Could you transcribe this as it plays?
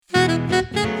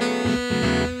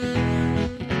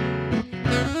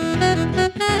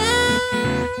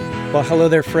Well, hello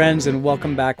there, friends, and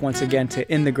welcome back once again to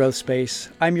In the Growth Space.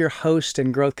 I'm your host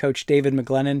and growth coach, David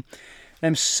McGlennon, and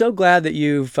I'm so glad that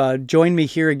you've joined me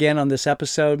here again on this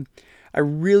episode. I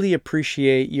really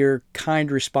appreciate your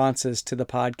kind responses to the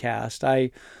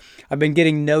podcast. I've been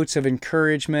getting notes of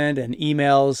encouragement and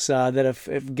emails that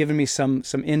have given me some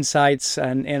insights,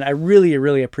 and I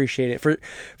really appreciate it.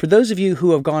 For those of you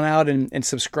who have gone out and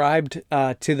subscribed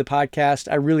to the podcast,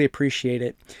 I really appreciate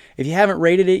it. If you haven't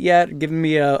rated it yet, given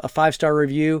me a 5-star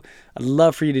review, I'd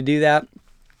love for you to do that.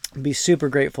 I'd be super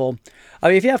grateful.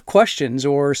 If you have questions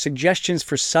or suggestions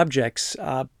for subjects,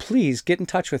 please get in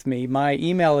touch with me. My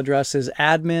email address is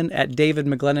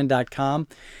admin@davidmcglennon.com.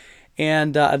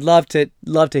 And I'd love to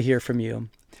hear from you.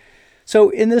 So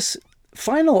in this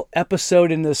final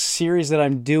episode in this series that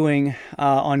I'm doing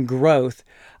on growth,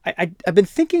 I've been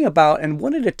thinking about and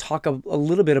wanted to talk a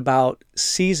little bit about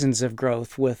seasons of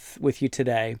growth with you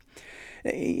today.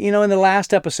 You know, in the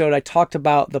last episode, I talked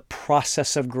about the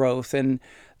process of growth and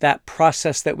that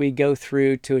process that we go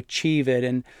through to achieve it,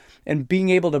 and being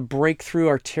able to break through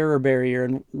our terror barrier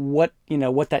and what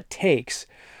that takes.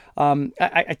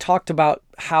 I talked about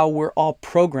how we're all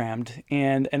programmed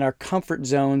and our comfort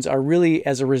zones are really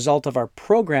as a result of our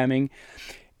programming,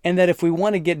 and that if we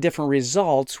want to get different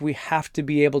results, we have to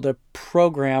be able to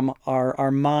program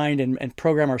our mind and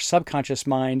program our subconscious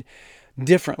mind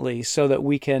differently so that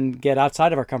we can get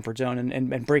outside of our comfort zone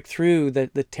and break through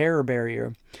the terror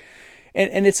barrier.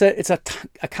 And it's a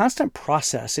constant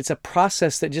process. It's a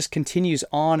process that just continues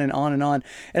on and on and on.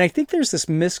 And I think there's this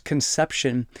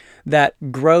misconception that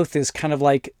growth is kind of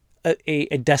like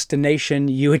a destination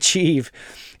you achieve.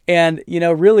 And,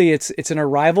 really it's an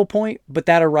arrival point, but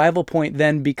that arrival point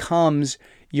then becomes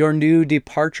your new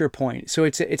departure point. So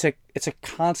it's a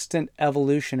constant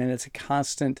evolution, and it's a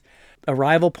constant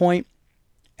arrival point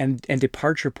and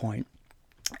departure point.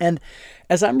 And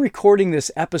as I'm recording this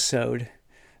episode,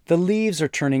 the leaves are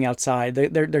turning outside.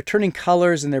 They're turning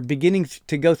colors, and they're beginning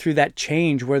to go through that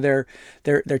change where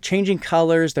they're changing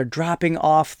colors. They're dropping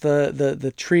off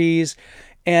the trees,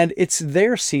 and it's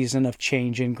their season of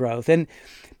change and growth. And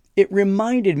it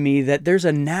reminded me that there's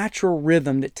a natural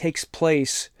rhythm that takes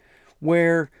place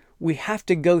where we have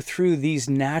to go through these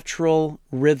natural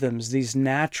rhythms, these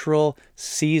natural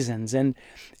seasons, and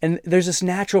there's this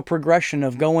natural progression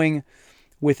of going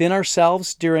within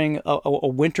ourselves during a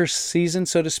winter season,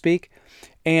 so to speak,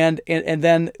 and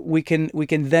then we can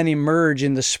then emerge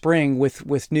in the spring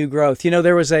with new growth.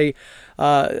 There was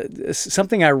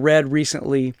something I read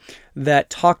recently that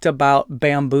talked about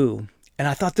bamboo, and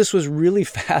I thought this was really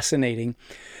fascinating.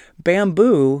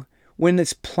 Bamboo, when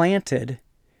it's planted,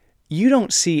 you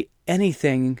don't see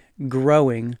anything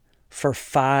growing for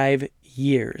 5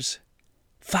 years.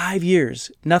 5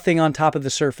 years, nothing on top of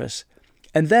the surface,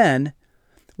 and then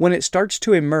when it starts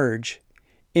to emerge,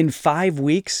 in 5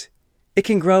 weeks, it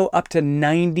can grow up to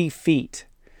 90 feet.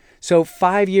 So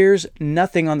 5 years,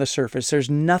 nothing on the surface. There's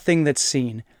nothing that's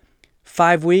seen.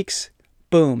 5 weeks,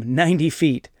 boom, 90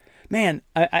 feet. Man,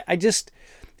 I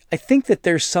think that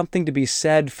there's something to be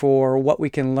said for what we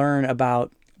can learn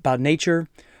about nature,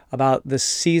 about the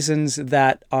seasons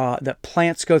that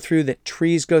plants go through, that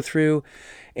trees go through,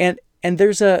 and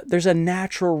there's a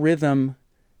natural rhythm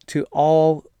to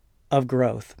all of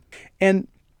growth. And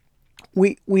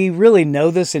we really know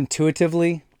this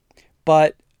intuitively,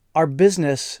 but our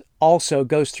business also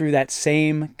goes through that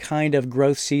same kind of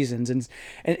growth seasons.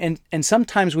 And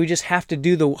sometimes we just have to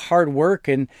do the hard work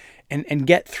and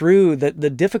get through the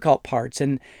difficult parts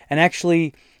and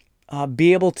actually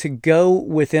be able to go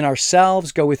within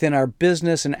ourselves, go within our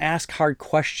business and ask hard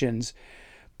questions.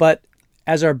 But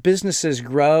as our businesses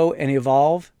grow and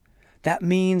evolve, that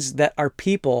means that our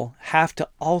people have to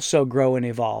also grow and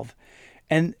evolve.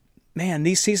 And man,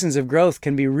 these seasons of growth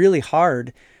can be really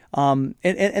hard. And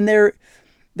they're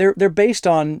based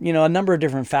on, a number of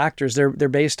different factors. They're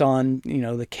based on,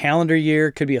 the calendar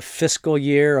year, could be a fiscal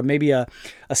year, or maybe a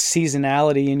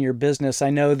seasonality in your business.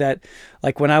 I know that,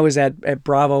 like when I was at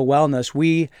Bravo Wellness,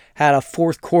 we had a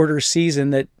fourth quarter season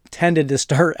that tended to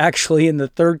start actually in the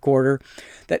third quarter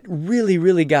that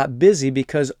really got busy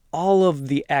because all of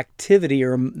the activity,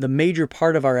 or the major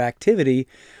part of our activity,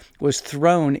 was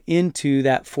thrown into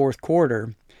that fourth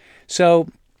quarter. So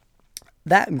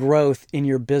that growth in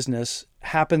your business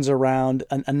happens around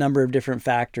a number of different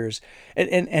factors.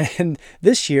 And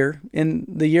this year, in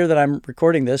the year that I'm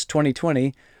recording this,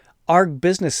 2020, our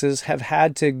businesses have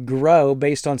had to grow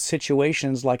based on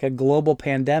situations like a global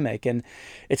pandemic, and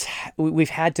we've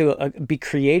had to be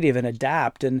creative and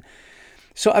adapt. And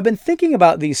so I've been thinking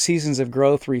about these seasons of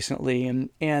growth recently,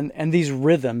 and these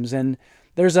rhythms, and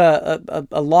There's a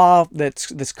law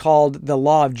that's called the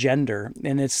law of gender,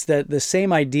 and it's the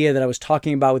same idea that I was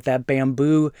talking about with that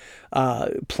bamboo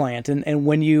plant. And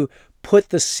when you put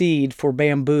the seed for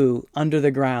bamboo under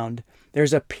the ground,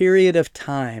 there's a period of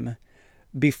time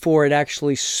before it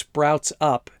actually sprouts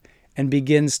up and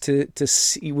begins to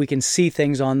see, we can see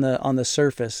things on the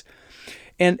surface.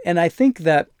 And I think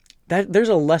that there's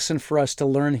a lesson for us to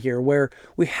learn here, where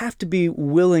we have to be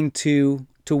willing to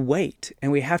wait,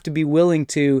 and we have to be willing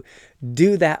to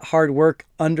do that hard work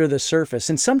under the surface.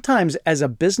 And sometimes as a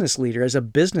business leader, as a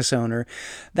business owner,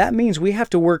 that means we have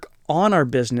to work on our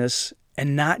business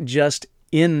and not just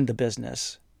in the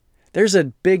business. There's a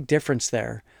big difference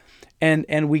there.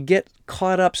 And we get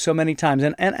caught up so many times,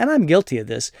 and I'm guilty of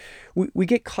this. We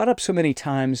get caught up so many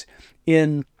times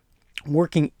in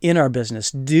working in our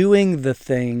business, doing the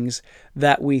things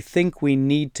that we think we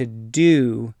need to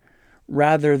do,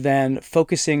 rather than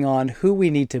focusing on who we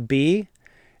need to be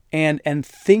and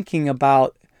thinking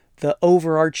about the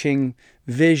overarching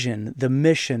vision, the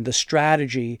mission, the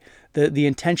strategy, the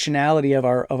intentionality of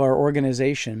our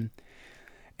organization.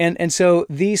 And so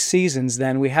these seasons,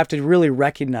 then, we have to really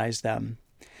recognize them.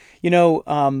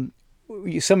 Some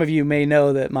of you may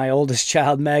know that my oldest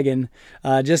child, Megan,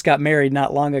 just got married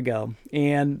not long ago.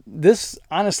 And this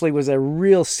honestly was a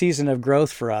real season of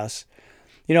growth for us.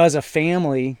 As a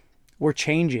family, we're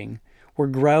changing, we're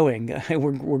growing,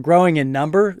 we're growing in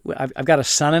number. I've got a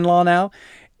son-in-law now,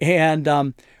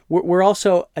 and we're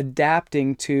also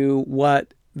adapting to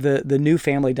what the new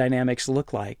family dynamics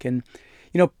look like. And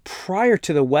prior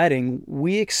to the wedding,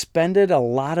 we expended a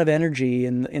lot of energy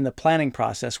in the planning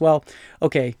process. Well,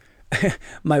 okay,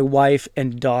 my wife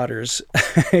and daughters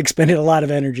expended a lot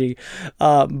of energy,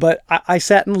 but I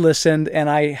sat and listened, and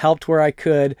I helped where I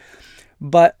could.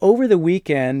 But over the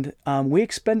weekend, we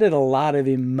expended a lot of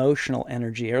emotional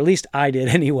energy, or at least I did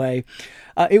anyway.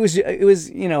 It was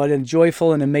a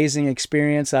joyful and amazing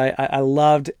experience. I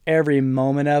loved every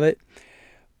moment of it.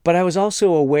 But I was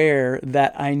also aware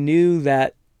that I knew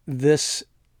that this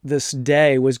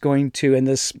day was going to, and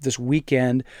this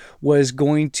weekend was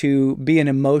going to be an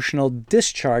emotional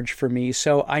discharge for me.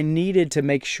 So I needed to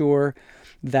make sure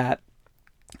that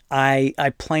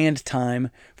I planned time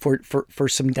for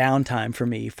some downtime for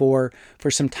me, for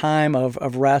some time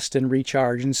of rest and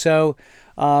recharge. And so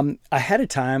ahead of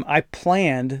time, I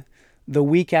planned the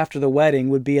week after the wedding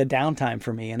would be a downtime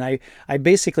for me. And I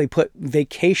basically put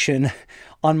vacation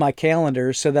on my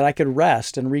calendar so that I could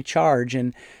rest and recharge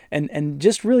and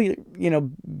just really,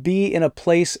 be in a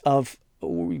place of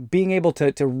being able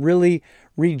to really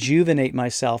rejuvenate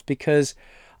myself, because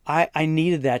I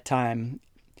needed that time.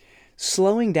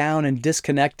 Slowing down and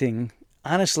disconnecting,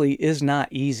 honestly, is not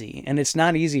easy, and it's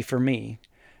not easy for me.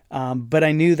 But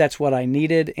I knew that's what I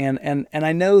needed, and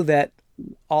I know that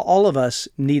all of us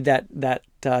need that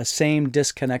same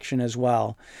disconnection as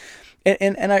well.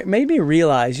 And it made me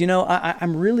realize,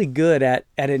 I'm really good at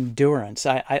endurance.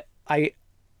 I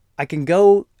can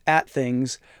go at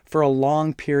things for a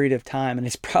long period of time, and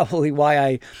it's probably why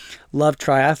I love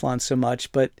triathlon so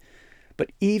much. But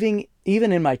even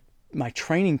in my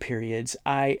training periods,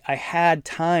 I had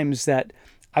times that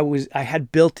I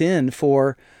had built in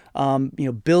for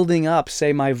building up,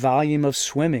 say, my volume of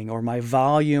swimming, or my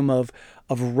volume of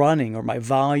running, or my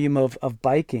volume of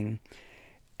biking.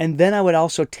 And then I would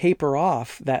also taper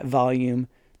off that volume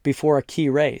before a key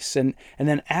race. And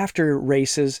then after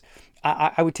races,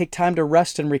 I would take time to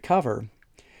rest and recover.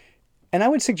 And I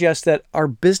would suggest that our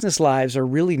business lives are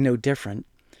really no different.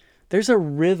 There's a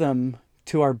rhythm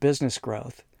to our business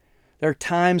growth. There are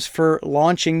times for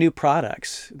launching new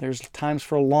products. There's times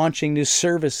for launching new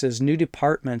services, new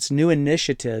departments, new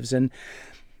initiatives. And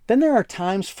then there are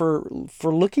times for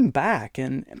looking back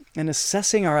and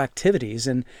assessing our activities.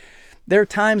 And there are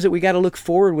times that we got to look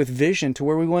forward with vision to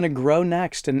where we want to grow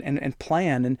next and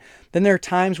plan. And then there are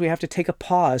times we have to take a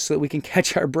pause so that we can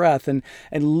catch our breath and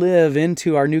live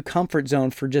into our new comfort zone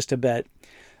for just a bit.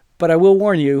 But I will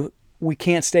warn you, we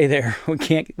can't stay there. We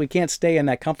can't stay in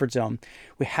that comfort zone.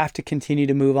 We have to continue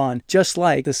to move on, just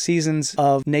like the seasons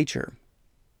of nature.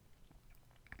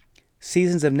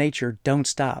 Seasons of nature don't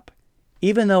stop.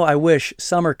 Even though I wish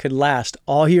summer could last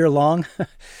all year long,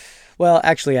 well,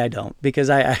 actually I don't,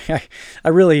 because I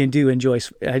really do enjoy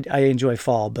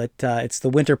fall, but it's the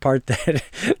winter part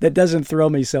that doesn't throw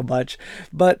me so much.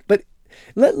 But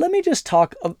let me just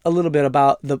talk a little bit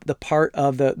about the part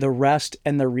of the rest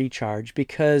and the recharge,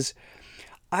 because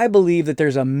I believe that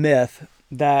there's a myth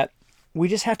that we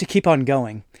just have to keep on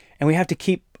going, and we have to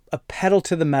keep a pedal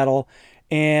to the metal,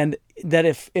 and that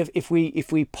if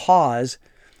we pause,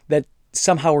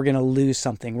 somehow we're going to lose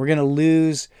something. We're going to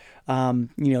lose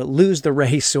the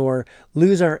race, or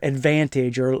lose our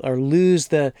advantage, or lose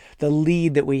the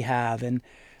lead that we have. And,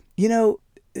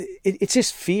 it's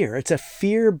just fear. It's a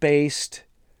fear-based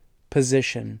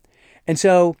position. And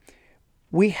so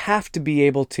we have to be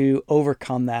able to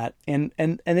overcome that. And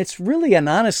it's really, and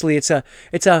honestly, it's a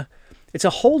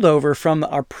holdover from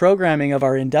our programming of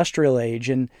our industrial age,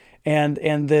 and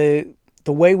the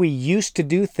way we used to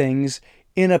do things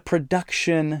in a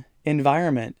production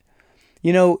environment.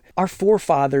 Our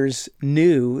forefathers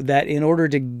knew that in order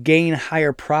to gain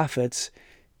higher profits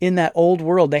in that old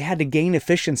world, they had to gain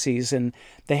efficiencies, and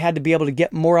they had to be able to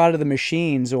get more out of the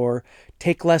machines or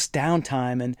take less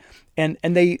downtime. And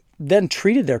they then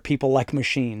treated their people like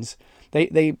machines.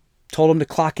 They told them to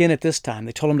clock in at this time.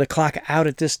 They told them to clock out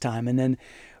at this time. And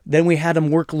then we had them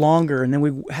work longer, and then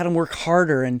we had them work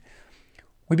harder, and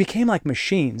we became like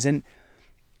machines. And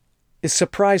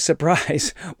surprise,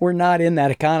 surprise, we're not in that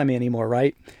economy anymore,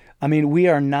 right? I mean, we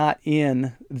are not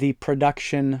in the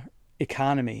production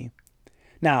economy.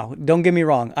 Now, don't get me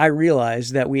wrong. I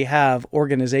realize that we have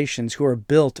organizations who are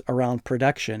built around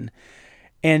production,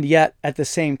 and yet at the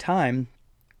same time,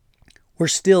 we're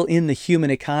still in the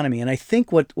human economy. And I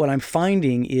think what I'm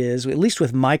finding is, at least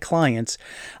with my clients,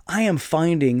 I am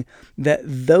finding that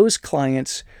those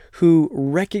clients who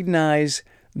recognize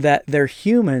that their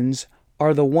humans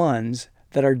are the ones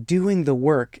that are doing the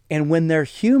work, and when their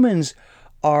humans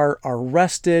are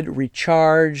rested,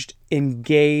 recharged,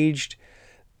 engaged,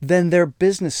 then their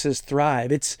businesses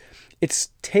thrive. It's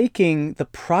taking the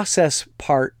process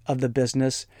part of the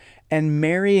business and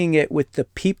marrying it with the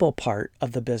people part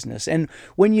of the business. And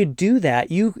when you do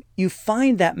that, you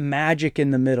find that magic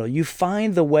in the middle. You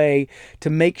find the way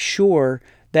to make sure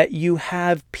that you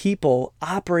have people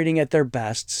operating at their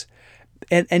bests,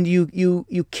 and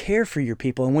you care for your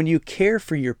people. And when you care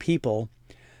for your people,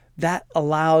 that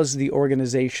allows the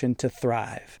organization to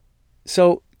thrive.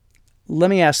 So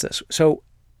let me ask this. So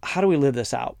how do we live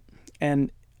this out?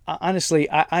 And honestly,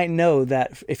 I know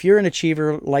that if you're an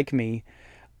achiever like me,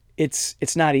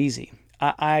 it's not easy.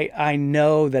 I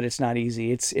know that it's not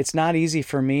easy. It's not easy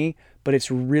for me, but it's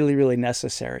really, really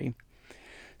necessary.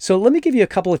 So let me give you a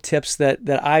couple of tips that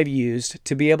I've used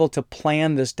to be able to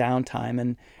plan this downtime.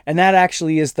 And that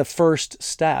actually is the first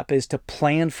step, is to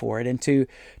plan for it and to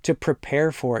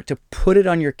prepare for it, to put it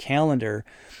on your calendar,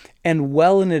 and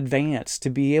well in advance, to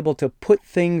be able to put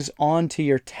things onto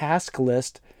your task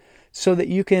list so that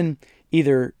you can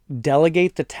either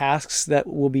delegate the tasks that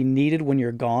will be needed when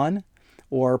you're gone,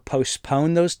 or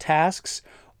postpone those tasks,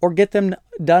 or get them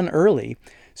done early.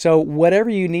 So whatever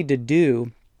you need to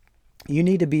do, you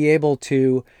need to be able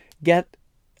to get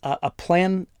a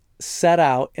plan set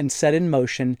out and set in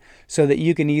motion so that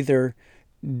you can either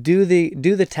do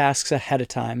the tasks ahead of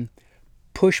time,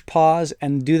 push pause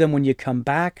and do them when you come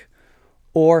back,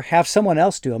 or have someone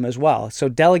else do them as well. So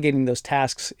delegating those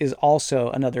tasks is also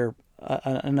another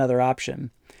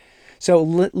option. So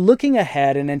looking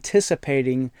ahead and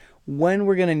anticipating when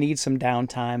we're going to need some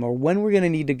downtime, or when we're going to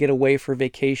need to get away for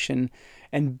vacation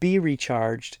and be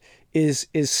recharged is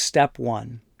step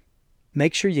one.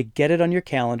 Make sure you get it on your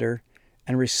calendar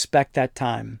and respect that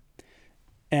time.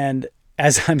 And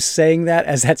as I'm saying that,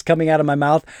 as that's coming out of my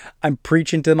mouth, I'm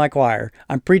preaching to my choir.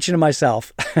 I'm preaching to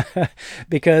myself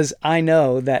because I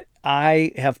know that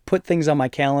I have put things on my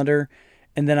calendar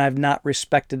and then I've not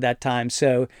respected that time.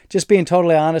 So just being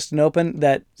totally honest and open,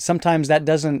 that sometimes that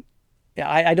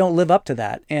I don't live up to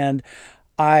that.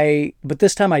 But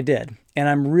this time I did. And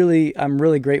I'm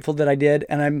really grateful that I did.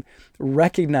 And I'm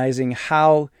recognizing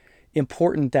how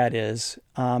important that is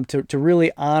to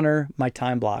really honor my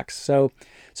time blocks. So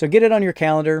get it on your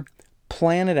calendar,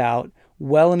 plan it out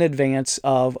well in advance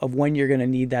of when you're going to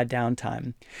need that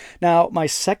downtime. Now, my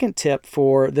second tip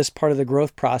for this part of the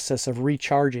growth process of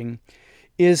recharging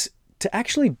is to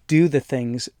actually do the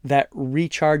things that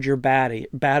recharge your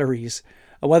batteries,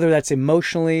 whether that's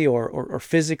emotionally or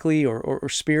physically or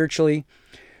spiritually.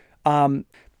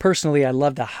 Personally, I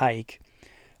love to hike.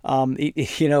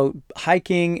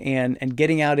 Hiking and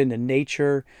getting out into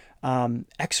nature,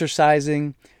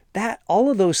 exercising, that all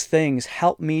of those things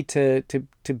help me to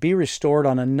be restored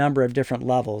on a number of different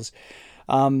levels.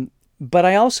 But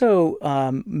I also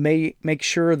may make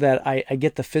sure that I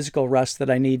get the physical rest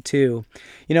that I need too.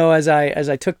 As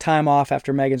I took time off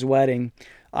after Megan's wedding,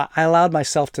 I allowed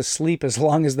myself to sleep as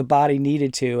long as the body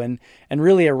needed to, and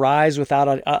really arise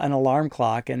without an alarm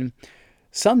clock. And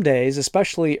some days,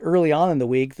 especially early on in the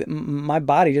week, my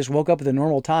body just woke up at the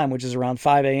normal time, which is around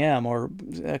 5 a.m., or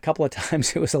a couple of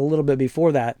times it was a little bit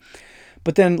before that.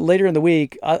 But then later in the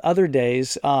week, other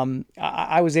days,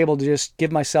 I was able to just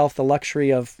give myself the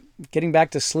luxury of getting back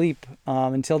to sleep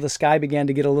until the sky began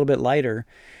to get a little bit lighter.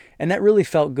 And that really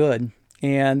felt good.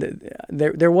 And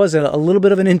there was a little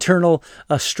bit of an internal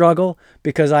struggle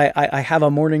because I have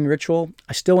a morning ritual.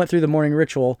 I still went through the morning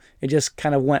ritual. It just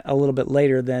kind of went a little bit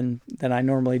later than I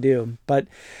normally do. But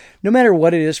no matter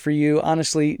what it is for you,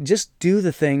 honestly, just do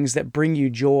the things that bring you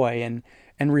joy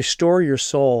and restore your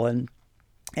soul.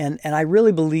 And I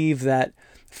really believe that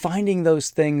finding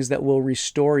those things that will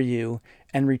restore you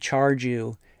and recharge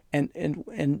you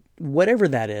and whatever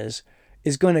that is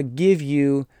going to give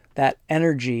you that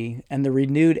energy and the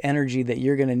renewed energy that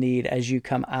you're going to need as you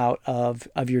come out of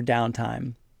your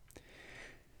downtime.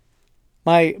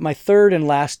 My third and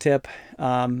last tip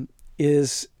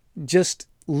is just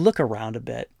look around a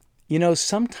bit.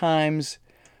 Sometimes,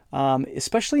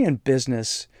 especially in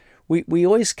business, we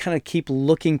always kind of keep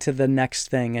looking to the next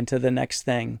thing and to the next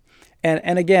thing.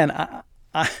 And again,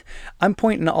 I'm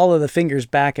pointing all of the fingers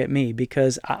back at me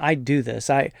because I do this.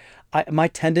 My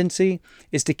tendency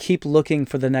is to keep looking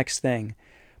for the next thing.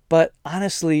 But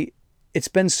honestly, it's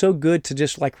been so good to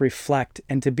just reflect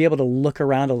and to be able to look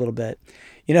around a little bit.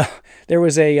 There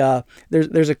was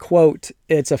there's a quote.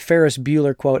 It's a Ferris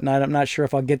Bueller quote, and I'm not sure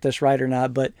if I'll get this right or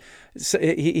not, but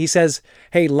he says,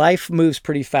 "Hey, life moves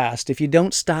pretty fast. If you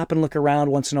don't stop and look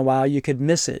around once in a while, you could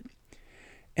miss it."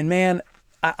 And man,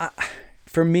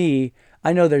 for me,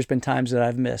 I know there's been times that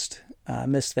I've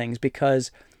missed things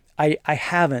because I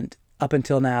haven't up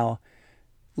until now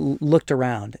looked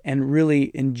around and really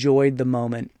enjoyed the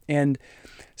moment. And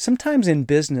sometimes in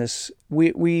business,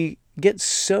 we get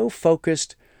so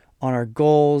focused on our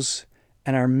goals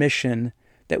and our mission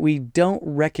that we don't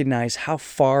recognize how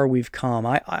far we've come.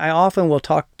 I often will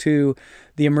talk to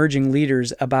the emerging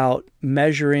leaders about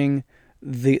measuring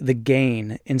the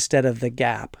gain instead of the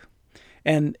gap.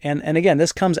 And again,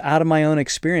 this comes out of my own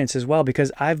experience as well,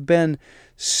 because I've been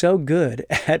so good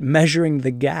at measuring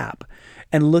the gap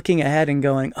and looking ahead and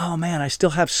going, oh man, I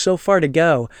still have so far to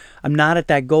go. I'm not at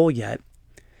that goal yet,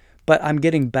 but I'm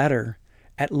getting better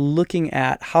at looking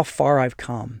at how far I've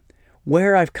come,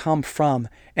 where I've come from,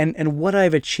 and what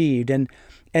I've achieved. And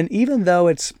even though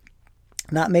it's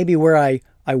not maybe where I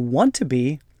want to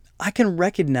be, I can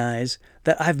recognize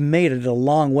that I've made it a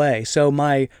long way. So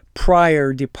my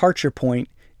prior departure point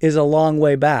is a long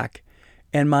way back,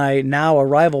 and my now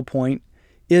arrival point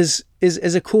is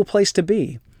a cool place to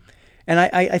be. And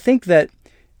I think that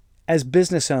as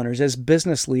business owners, as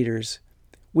business leaders,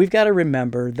 we've got to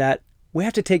remember that we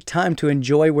have to take time to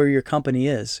enjoy where your company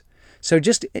is. So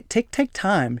just take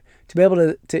time to be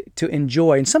able to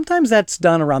enjoy. And sometimes that's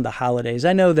done around the holidays.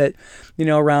 I know that,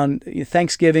 around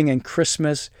Thanksgiving and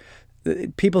Christmas,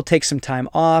 people take some time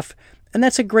off, and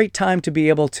that's a great time to be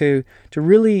able to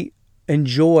really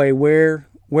enjoy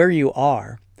where you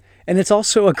are. And it's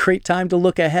also a great time to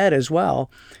look ahead as well.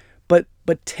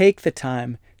 But take the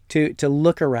time to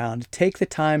look around. Take the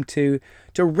time to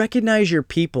recognize your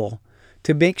people,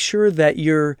 to make sure that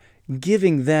you're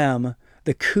giving them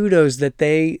the kudos that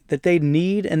they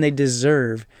need and they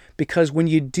deserve. Because when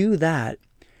you do that,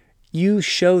 you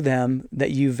show them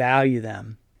that you value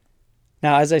them.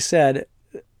 Now, as I said,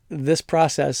 this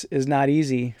process is not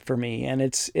easy for me, and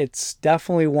it's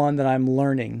definitely one that I'm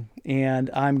learning and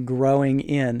I'm growing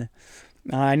in.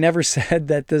 I never said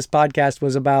that this podcast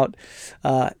was about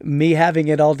me having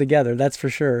it all together, that's for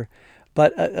sure.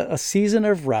 But a season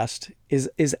of rest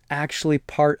is actually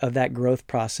part of that growth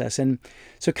process. And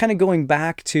so kind of going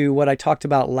back to what I talked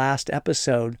about last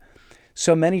episode,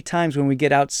 so many times when we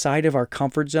get outside of our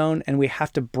comfort zone and we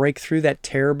have to break through that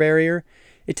terror barrier,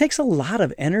 it takes a lot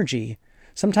of energy.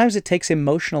 Sometimes it takes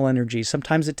emotional energy.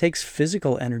 Sometimes it takes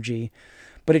physical energy,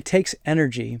 but it takes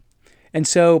energy. And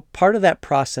so part of that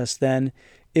process then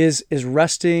is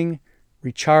resting,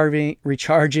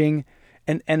 recharging,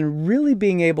 and really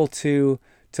being able to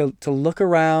look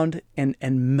around and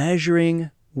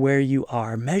measuring where you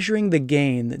are, measuring the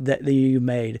gain that you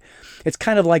made. It's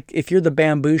kind of like if you're the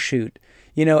bamboo shoot,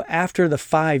 after the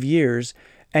 5 years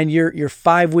and you're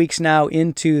 5 weeks now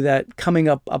into that coming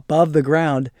up above the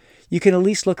ground, you can at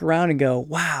least look around and go,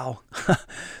 wow,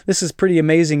 this is pretty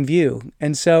amazing view.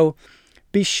 And so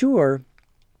be sure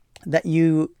that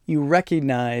you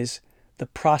recognize the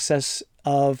process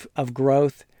of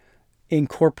growth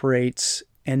incorporates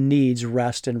and needs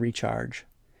rest and recharge.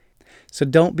 So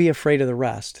don't be afraid of the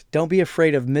rest. Don't be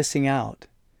afraid of missing out,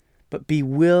 but be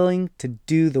willing to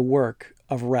do the work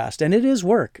of rest. And it is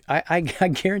work. I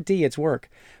guarantee it's work,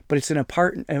 but it's an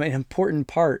important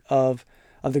part of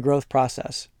the growth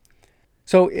process.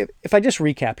 So if I just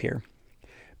recap here,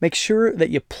 make sure that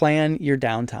you plan your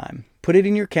downtime. Put it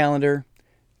in your calendar.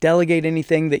 Delegate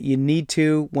anything that you need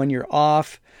to when you're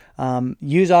off.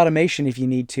 Use automation if you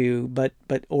need to,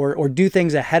 or do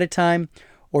things ahead of time,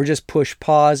 or just push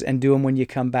pause and do them when you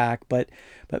come back. But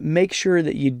make sure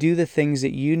that you do the things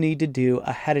that you need to do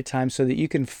ahead of time so that you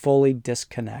can fully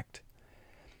disconnect.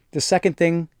 The second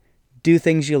thing, do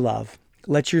things you love.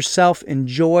 Let yourself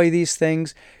enjoy these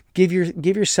things. Give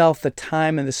yourself the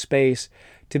time and the space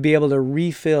to be able to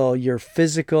refill your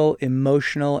physical,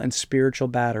 emotional, and spiritual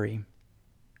battery.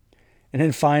 And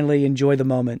then finally, enjoy the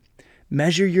moment.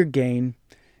 Measure your gain,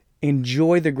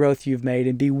 enjoy the growth you've made,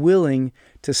 and be willing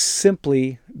to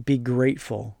simply be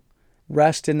grateful.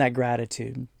 Rest in that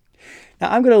gratitude.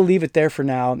 Now, I'm going to leave it there for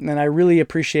now, and I really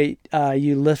appreciate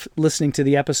you listening to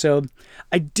the episode.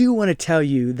 I do want to tell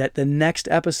you that the next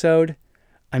episode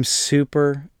I'm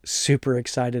super, super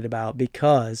excited about,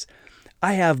 because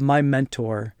I have my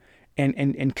mentor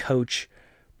and coach,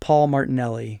 Paul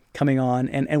Martinelli, coming on,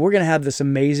 and we're going to have this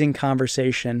amazing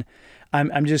conversation.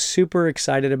 I'm just super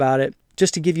excited about it.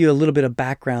 Just to give you a little bit of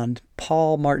background,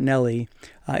 Paul Martinelli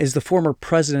is the former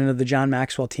president of the John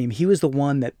Maxwell Team. He was the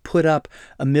one that put up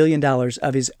 $1 million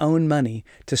of his own money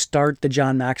to start the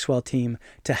John Maxwell Team,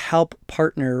 to help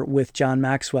partner with John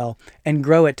Maxwell and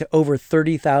grow it to over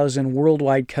 30,000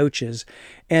 worldwide coaches.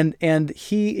 And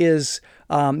he is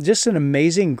just an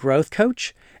amazing growth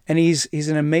coach. And he's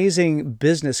an amazing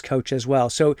business coach as well.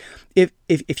 So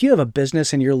if you have a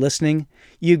business and you're listening,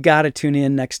 you got to tune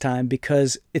in next time,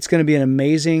 because it's going to be an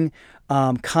amazing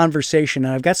conversation.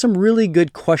 And I've got some really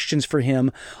good questions for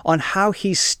him on how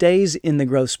he stays in the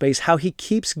growth space, how he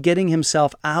keeps getting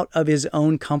himself out of his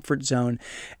own comfort zone,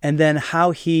 and then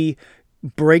how he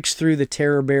breaks through the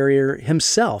terror barrier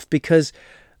himself. Because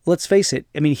let's face it,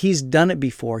 I mean, he's done it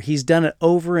before. He's done it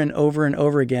over and over and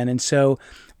over again. And so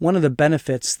one of the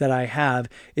benefits that I have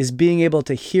is being able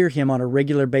to hear him on a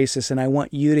regular basis, and I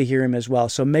want you to hear him as well.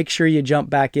 So make sure you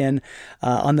jump back in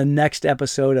on the next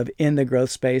episode of In the Growth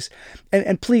Space.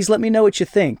 And please let me know what you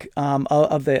think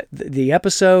of the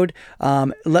episode.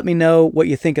 Let me know what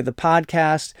you think of the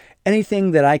podcast. Anything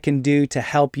that I can do to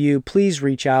help you, please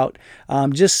reach out.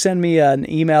 Just send me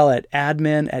an email at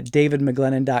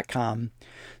admin@davidmcglennon.com.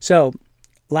 So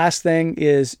last thing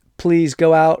is, please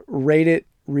go out, rate it,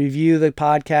 review the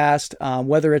podcast,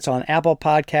 whether it's on Apple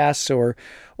Podcasts or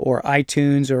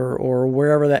iTunes or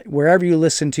wherever you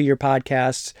listen to your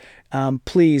podcasts.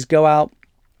 Please go out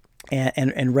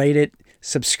and rate it,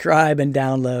 subscribe and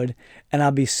download, and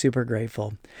I'll be super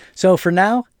grateful. So for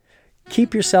now,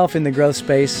 keep yourself in the growth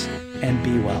space and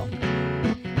be well.